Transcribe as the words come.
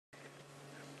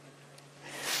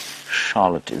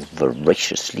Charlotte is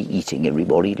voraciously eating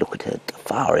everybody. Look at her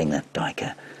devouring that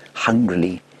duiker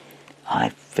hungrily.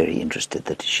 I'm very interested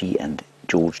that she and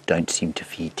George don't seem to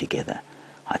feed together.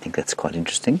 I think that's quite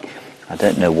interesting. I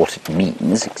don't know what it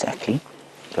means exactly,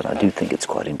 but I do think it's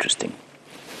quite interesting.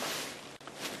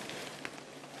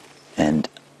 And,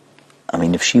 I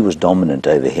mean, if she was dominant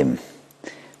over him,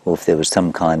 or if there was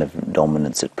some kind of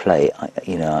dominance at play, I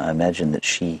imagine that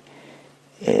she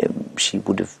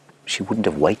wouldn't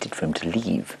have waited for him to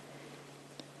leave.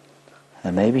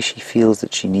 And maybe she feels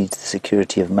that she needs the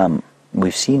security of Mum.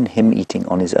 We've seen him eating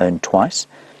on his own twice.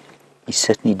 He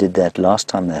certainly did that last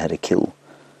time they had a kill.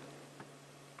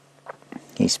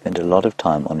 He spent a lot of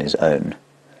time on his own,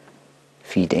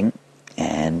 feeding,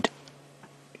 and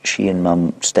she and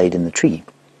Mum stayed in the tree.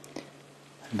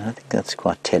 And I think that's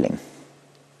quite telling.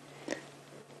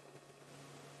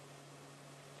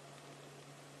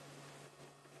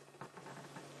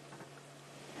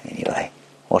 Anyway,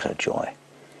 what a joy.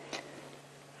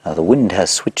 Now the wind has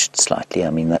switched slightly.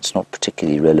 I mean, that's not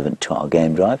particularly relevant to our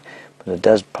game drive, but it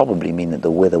does probably mean that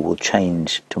the weather will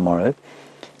change tomorrow,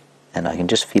 and I can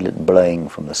just feel it blowing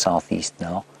from the southeast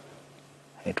now.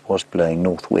 It was blowing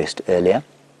northwest earlier.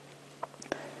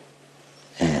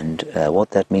 And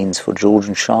what that means for George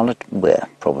and Charlotte, well,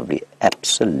 probably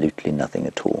absolutely nothing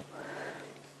at all.